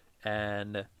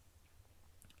 And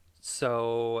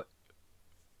so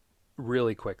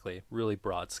really quickly, really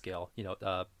broad scale.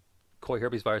 Koi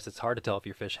herpes virus. It's hard to tell if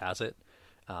your fish has it.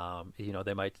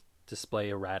 They might display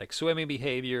erratic swimming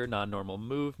behavior, non-normal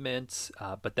movements,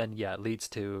 but then yeah, it leads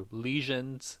to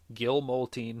lesions, gill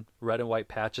molting, red and white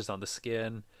patches on the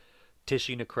skin,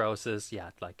 tissue necrosis.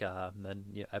 Yeah, like then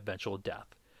yeah, eventual death,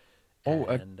 Oh,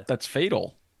 and that's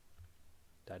fatal.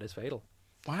 that is fatal.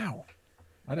 Wow.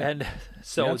 I didn't And see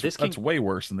so this that's can, way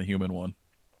worse than the human one.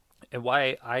 and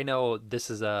why I know this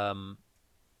is an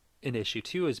issue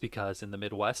too is because in the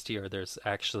Midwest here, there's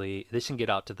actually this can get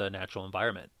out to the natural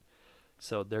environment.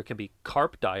 So there can be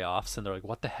carp die-offs, and they're like,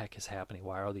 "What the heck is happening?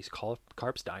 Why are these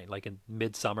carps dying?" Like in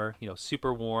midsummer,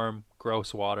 super warm,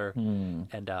 gross water, Hmm.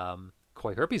 and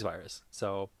koi herpes virus.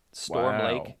 So Storm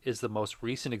Lake Wow. is the most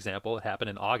recent example. It happened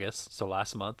in August, so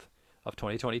last month of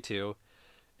 2022,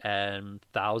 and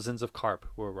thousands of carp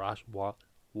were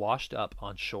washed up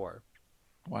on shore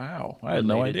Wow. I had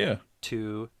no related idea.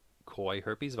 to koi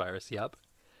herpes virus. Yep.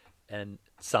 And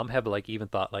some have like even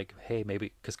thought like, hey,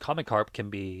 maybe because common carp can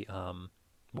be,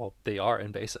 well, they are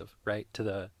invasive, right, to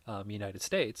the United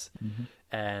States, Hmm.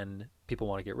 and people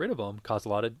want to get rid of them, cause a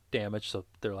lot of damage. So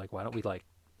they're like, why don't we like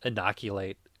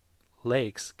inoculate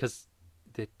lakes because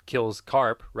it kills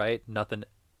carp, right? Nothing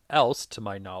else, to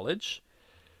my knowledge.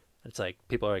 It's like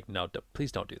people are like, no,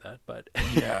 please don't do that. But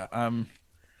Yeah.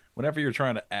 Whenever you're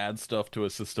trying to add stuff to a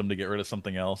system to get rid of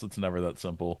something else, it's never that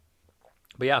simple.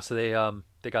 but yeah, so they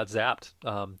got zapped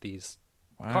these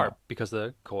carp Wow. because of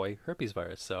the koi herpes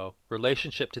virus. So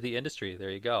relationship to the industry, there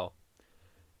you go.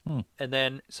 Hmm. And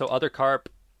then so other carp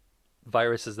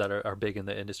viruses that are big in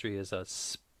the industry is a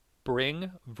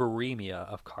spring viremia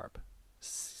of carp.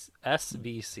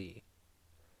 SVC.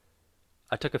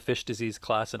 I took a fish disease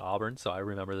class in Auburn, so I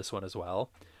remember this one as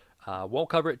well. Won't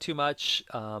cover it too much.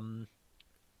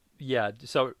 Yeah,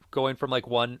 so going from like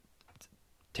one,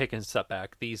 taking a step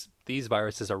back, these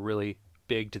viruses are really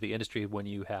big to the industry when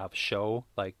you have show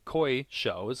like koi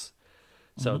shows.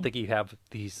 So Hmm. think you have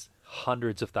these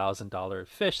hundreds of $1,000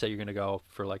 fish that you're going to go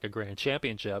for like a grand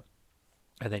championship,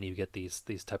 and then you get these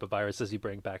type of viruses you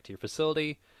bring back to your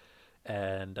facility,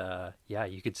 and yeah,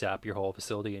 you could zap your whole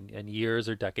facility in years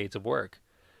or decades of work.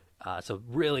 So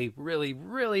really, really,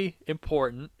 really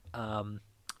important.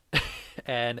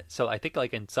 And so I think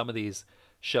like in some of these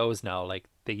shows now, like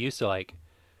they used to like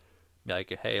be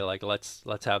like, hey, like let's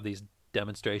have these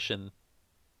demonstration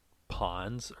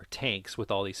ponds or tanks with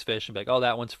all these fish and be like, oh,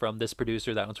 that one's from this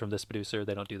producer, that one's from this producer.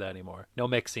 They don't do that anymore. No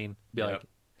mixing. Be Yeah. like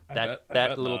I that bet. I that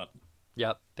bet little. not.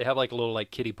 Yep, they have like little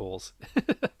like kiddie pools,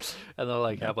 and they'll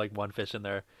like Yeah. have like one fish in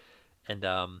there, and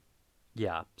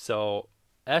yeah. So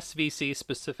SVC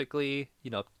specifically,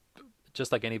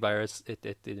 just like any virus, it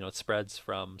it spreads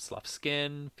from slough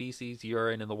skin, feces,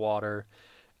 urine in the water,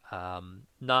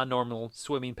 non-normal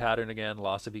swimming pattern again,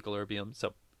 loss of equilibrium.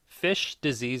 So fish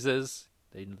diseases,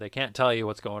 they can't tell you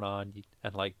what's going on,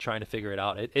 and like trying to figure it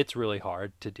out, it's really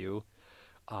hard to do.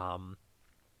 Um,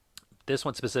 this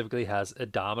one specifically has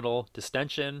abdominal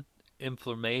distension,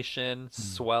 inflammation, Mm.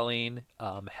 swelling,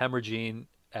 hemorrhaging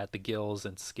at the gills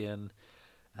and skin.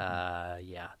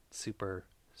 Yeah, super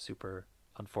super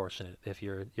unfortunate if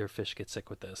your fish gets sick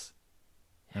with this.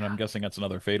 And I'm Yeah, guessing that's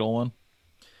another fatal one.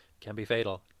 can be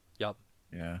fatal. Yep.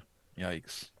 Yeah.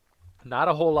 Yikes. Not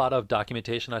a whole lot of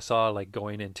documentation I saw like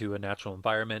going into a natural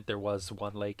environment. There was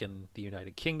one lake in the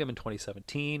United Kingdom in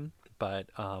 2017, but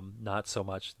not so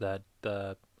much that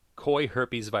the koi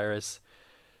herpes virus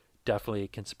definitely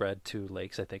can spread to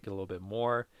lakes, I think, a little bit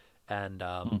more. And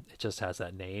it just has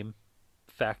that name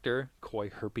factor, koi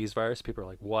herpes virus. People are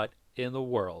like, what in the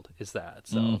world is that?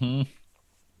 So, Mm-hmm.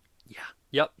 yeah.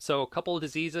 Yep. So, a couple of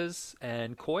diseases,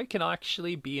 and koi can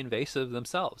actually be invasive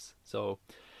themselves. So,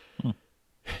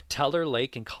 Teller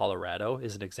Lake in Colorado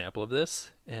is an example of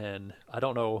this. And I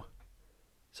don't know.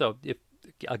 So,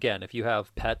 if you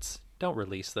have pets, don't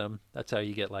release them. That's how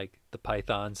you get like the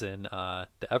pythons in the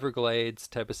Everglades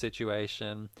type of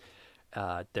situation.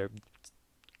 They're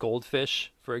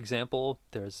goldfish, for example.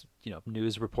 There's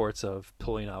news reports of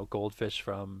pulling out goldfish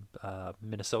from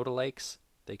Minnesota lakes.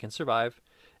 They can survive,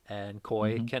 and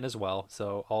koi Mm-hmm. can as well.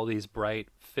 So all these bright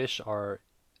fish are.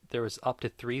 There was up to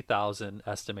 3,000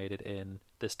 estimated in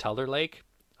this Teller Lake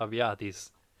of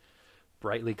these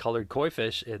brightly colored koi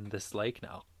fish in this lake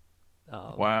now,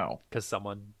 Wow. because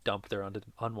someone dumped their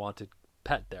unwanted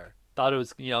pet there. Thought it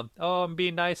was oh, I'm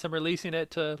being nice, I'm releasing it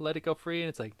to let it go free, and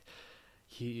it's like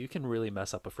you can really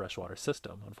mess up a freshwater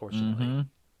system, unfortunately. Mm-hmm.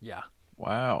 Yeah.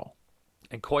 Wow.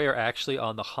 And koi are actually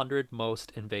on the 100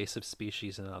 most invasive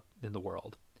species in the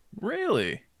world.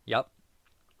 Really? Yep.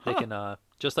 They Huh. can,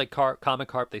 just like common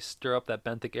carp, they stir up that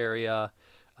benthic area,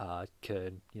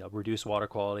 could, reduce water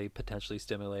quality, potentially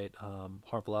stimulate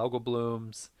harmful algal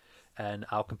blooms, and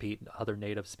outcompete other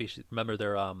native species. Remember,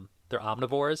 they're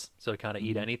omnivores, so they kind of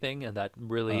eat Mm-hmm. anything, and that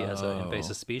really, as an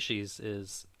invasive Oh. species,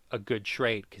 is a good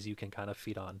trait because you can kind of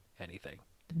feed on anything.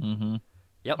 Mm-hmm.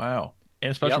 Yep. Wow. And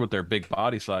especially Yep. with their big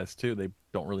body size too, they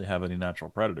don't really have any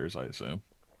natural predators, I assume.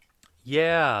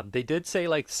 Yeah, they did say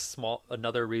like small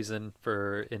another reason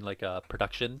for in like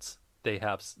productions they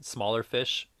have smaller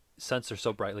fish since they're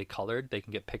so brightly colored they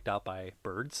can get picked out by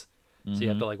birds. So you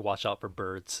have Mm-hmm. to like watch out for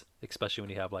birds, especially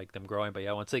when you have like them growing. But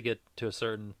yeah, once they get to a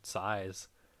certain size,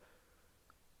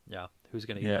 yeah, who's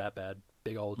gonna eat Yeah. that bad?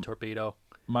 Big old torpedo.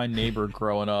 My neighbor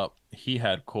growing up, he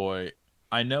had koi.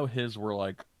 I know his were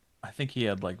like, I think he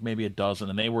had like maybe a dozen,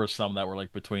 and they were some that were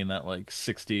like between that like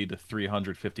 60 to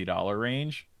 $350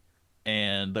 range.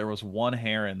 And there was one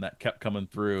heron that kept coming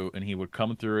through, and he would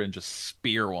come through and just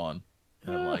spear one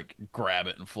and Ah, like grab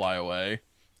it and fly away.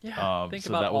 yeah, think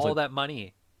So about that was all like, that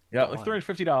money yeah, like gone.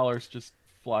 $350 just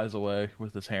flies away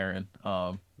with this heron.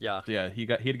 Yeah, So yeah, he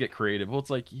had to get creative. Well, it's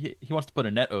like he wants to put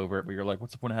a net over it, but you're like,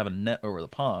 what's the point of having a net over the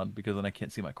pond? Because then I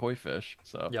can't see my koi fish.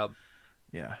 So yep.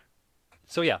 yeah.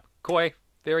 So yeah, koi,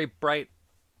 very bright,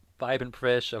 vibrant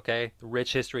fish. Okay,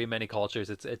 rich history, many cultures.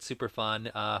 It's super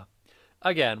fun.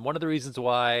 Again, one of the reasons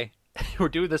why we're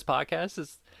doing this podcast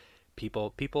is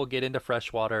people get into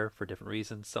freshwater for different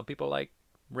reasons. Some people like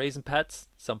raising pets,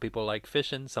 some people like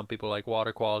fishing, some people like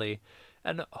water quality,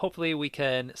 and hopefully we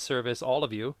can service all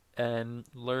of you and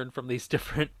learn from these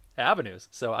different avenues.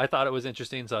 So I thought it was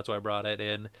interesting, so that's why I brought it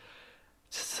in.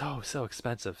 So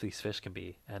expensive these fish can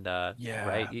be, and Yeah,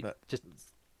 right, that just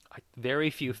very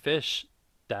few fish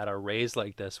that are raised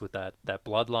like this with that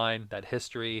bloodline, that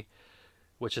history,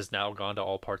 which has now gone to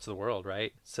all parts of the world,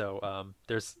 right? So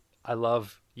there's I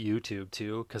love YouTube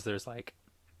too because there's like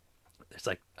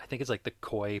I think it's like the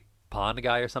koi pond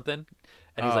guy or something,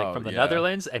 and he's like Oh from the yeah,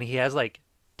 Netherlands, and he has like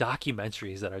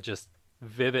documentaries that are just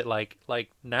vivid, like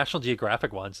National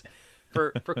Geographic ones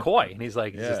for koi, and he's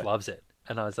like he just yeah, loves it,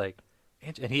 and I was like,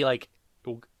 and he like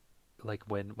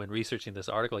when researching this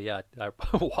article, yeah, I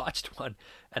watched one,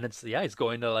 and it's yeah, he's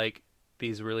going to like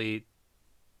these really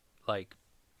like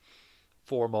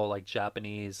formal like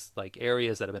Japanese like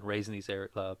areas that have been raising these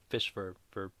fish for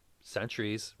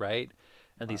centuries, right?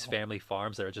 And these wow, family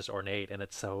farms that are just ornate, and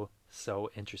it's so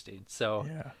interesting. So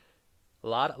yeah. a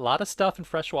lot of stuff in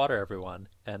freshwater, everyone,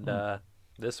 and Hmm.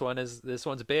 this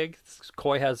one's big.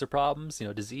 Koi has their problems,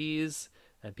 disease,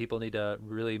 and people need to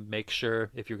really make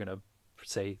sure if you're gonna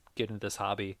say get into this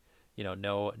hobby,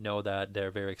 know that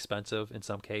they're very expensive in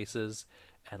some cases,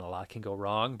 and a lot can go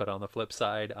wrong. But on the flip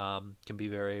side, can be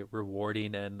very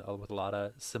rewarding and with a lot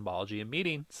of symbology and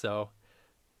meaning. So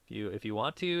if you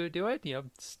want to do it,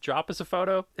 drop us a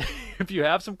photo. If you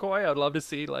have some koi, I'd love to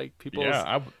see like Yeah,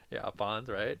 people's yeah ponds,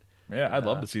 right? yeah, And I'd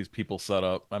love to see people set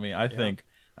up. I mean, I yeah, think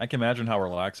I can imagine how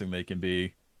relaxing they can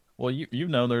be. Well, you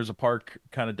know, there's a park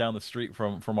kind of down the street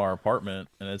from our apartment,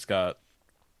 and it's got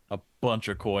a bunch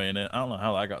of koi in it. I don't know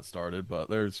how that got started, but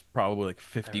there's probably like I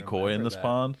 50 koi in remember this that.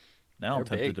 pond. Now They're I'm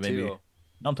tempted big to maybe, too.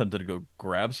 now I'm tempted to go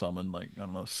grab some and like, I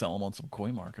don't know, sell them on some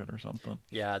koi market or something.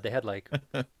 Yeah, they had like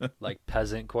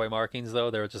peasant koi markings though.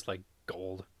 They were just like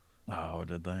gold. Oh,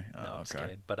 did they? No, Oh, I'm just okay.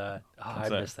 kidding. But I'd I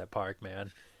say miss that park,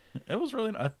 man. it was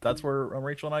really nice. That's where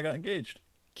Rachel and I got engaged.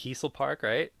 Kiesel Park,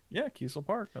 right? Yeah, Kiesel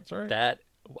Park. That's right. That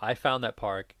I found that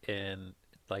park in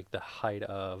like the height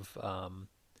of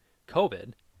COVID,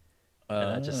 and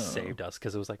that just Oh. saved us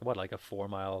because it was like what, like a 4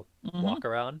 mile Hmm. walk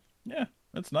around. Yeah,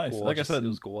 it's nice. Like I Gorgeous. It said,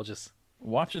 was gorgeous.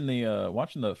 watching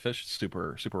the fish is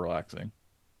super relaxing.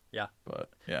 Yeah. But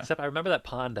yeah, Except I remember that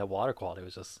pond, that water quality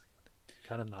was just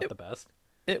kind of not it the best.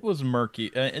 it was murky.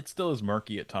 It still is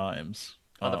murky at times.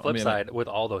 On the I flip mean, side, with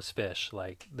all those fish,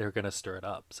 like they're gonna stir it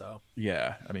up. So,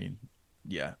 yeah. I mean,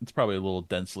 yeah. It's probably a little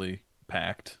densely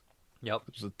packed. yep.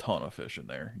 There's a ton of fish in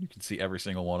there. You can see every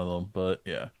single one of them. But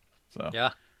yeah. So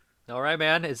Yeah. All right,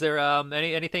 man. Is there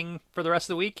anything for the rest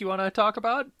of the week you want to talk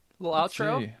about? A little let's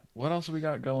outro? see. What else have we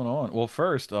got going on? Well,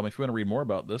 first, if you want to read more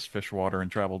about this,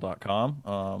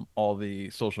 fishwaterandtravel.com. All the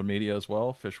social media as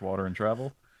well, Fishwater and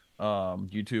Travel.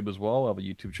 YouTube as well. I have a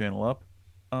YouTube channel up.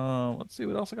 Let's see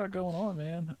what else I got going on,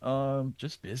 man.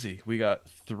 Just busy. We got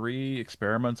 3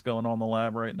 experiments going on in the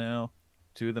lab right now.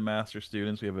 Two of the master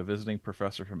students. We have a visiting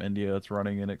professor from India that's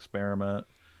running an experiment.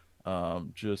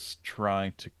 Just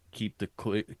trying to keep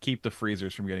the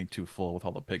freezers from getting too full with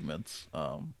all the pigments.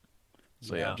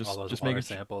 So yeah, Yeah, all those just water making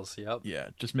sure, samples. Yep. yeah,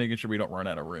 just making sure we don't run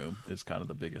out of room is kind of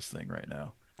the biggest thing right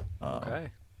now. Um, Okay.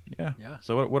 yeah. Yeah.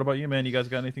 So what about you, man? You guys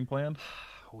got anything planned?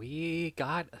 We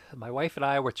got my wife and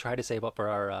I were trying to save up for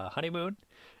our honeymoon,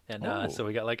 and Oh, so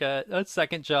we got like a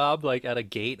second job, like at a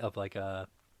gate of like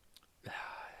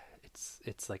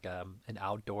it's like an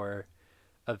outdoor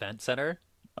event center,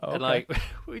 oh, and okay, like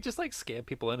we just like scam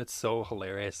people in. It's so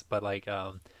hilarious, but like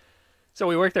so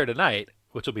we work there tonight,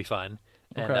 which will be fun,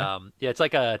 and okay. yeah, it's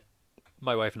like a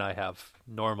my wife and I have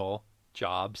normal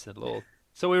jobs and little.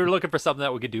 So we were looking for something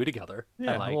that we could do together and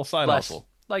Yeah, a like little side less hustle.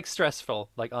 like stressful,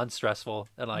 like unstressful,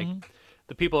 and like Hmm.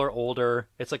 the people are older.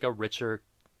 It's like a richer,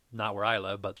 not where I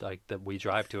live, but like that we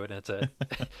drive to it, and it's a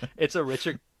it's a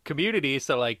richer community.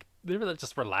 So like they're really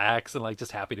just relaxed and like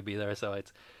just happy to be there. So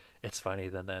it's funny.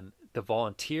 Then the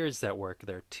volunteers that work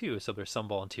there too. So there's some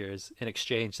volunteers in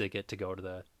exchange they get to go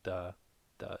to the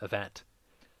event.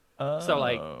 So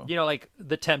like Oh, like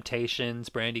the Temptations,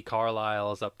 Brandy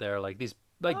Carlisle's up there, like these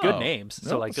like good oh, names.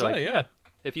 So no, like they're like, say yeah, yeah.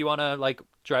 if you want to like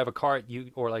drive a cart,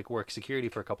 you or like work security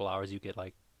for a couple hours, you get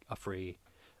like a free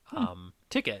Hmm.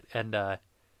 ticket. And I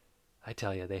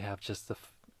tell you, they have just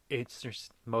it's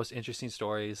most interesting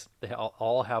stories. They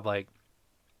all have like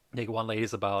one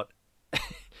lady's about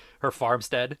her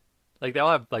farmstead. Like they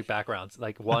all have like backgrounds.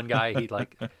 Like one guy, he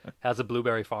like has a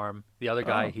blueberry farm. The other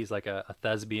guy, Oh, he's like a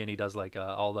thespian. He does like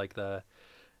all like the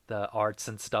arts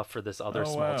and stuff for this other oh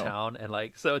small wow. town. And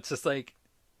like so, it's just like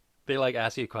they like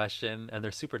ask you a question and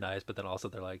they're super nice, but then also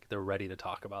they're ready to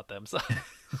talk about them. So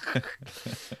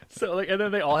so like, and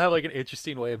then they all have like an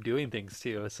interesting way of doing things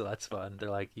too. So that's fun. They're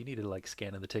like, you need to like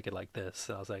scan in the ticket like this.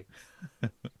 And I was like,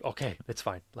 okay, it's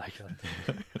fine. Like,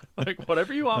 like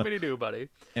whatever you want me to do, buddy.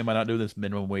 Am I not doing this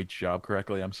minimum wage job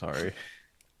correctly? I'm sorry.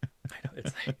 I know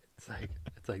it's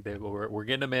like we're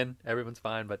getting them in. Everyone's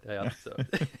fine, but yeah. So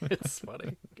it's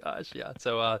funny. Gosh, yeah.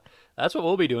 So that's what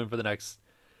we'll be doing for the next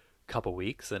couple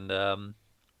weeks, and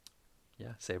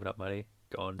yeah, saving up money,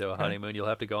 going to a Okay. honeymoon. You'll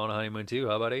have to go on a honeymoon too,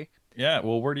 huh, buddy? Yeah.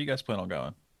 Well, where do you guys plan on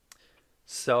going?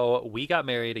 So we got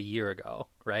married a year ago,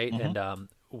 right? Mm-hmm. And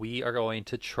we are going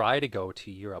to try to go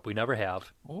to Europe. We never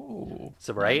have. Oh,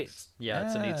 So right, nice. yeah,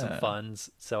 so need some Yeah. funds.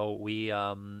 So we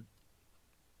I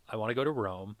want to go to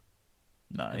Rome,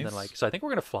 and then Nice. like so I think we're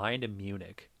gonna fly into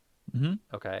Munich. Mm-hmm.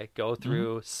 Okay, go Mm-hmm.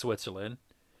 through Switzerland,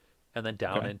 and then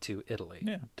down Okay. into Italy.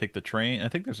 Yeah. Take the train. I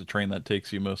think there's a train that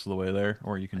takes you most of the way there,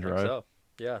 or you I can think drive. so.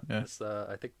 Yeah, Yeah. this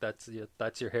I think that's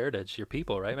your heritage, your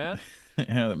people, right, man?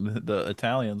 Yeah. The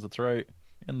Italians. That's right.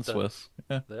 And the The Swiss.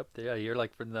 Yeah. yep, yeah, you're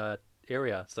like from the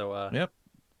area, so Yep.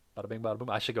 bada bing, bada boom.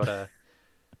 I should go to.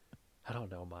 I don't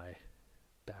know my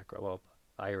background. Well,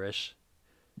 Irish.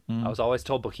 I Mm. was always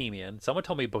told Bohemian. Someone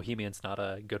told me Bohemian's not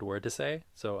a good word to say,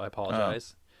 so I Oh,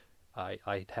 apologize.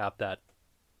 I have that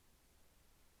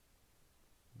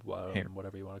her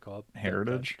whatever you want to call it, that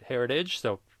heritage, heritage.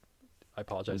 So I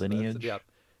apologize for that. So, yeah. lineage.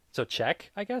 So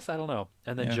Czech, I guess. I don't know,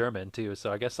 and then Yeah. German too.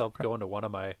 So I guess I'll Okay. go into one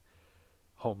of my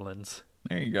homelands.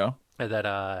 There you go. And then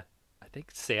I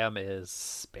think Sam is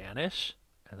Spanish,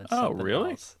 and then Oh, something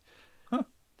really? else. Huh.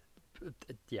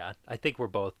 Yeah, I think we're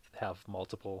both have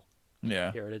multiple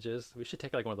Yeah. heritages. We should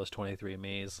take like one of those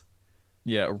 23andMe's.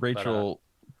 Yeah. But Rachel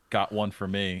got one for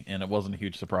me, and it wasn't a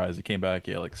huge surprise. It came back,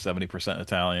 yeah, like 70%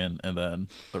 Italian, and then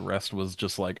the rest was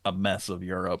just like a mess of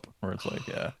Europe, where it's like,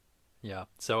 yeah. yeah,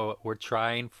 so we're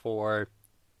trying for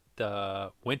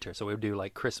the winter. So we would do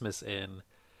like Christmas in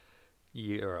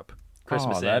Europe, Oh,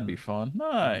 Christmas that'd be in fun.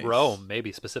 Nice. Rome,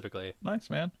 maybe specifically. Nice,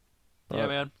 man. Yeah, But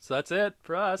man. So that's it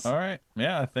for us. all right.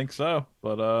 Yeah, I think so.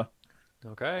 But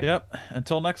Okay. yep.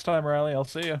 Until next time, Riley, I'll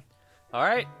see you. All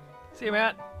right. See you,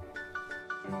 Matt.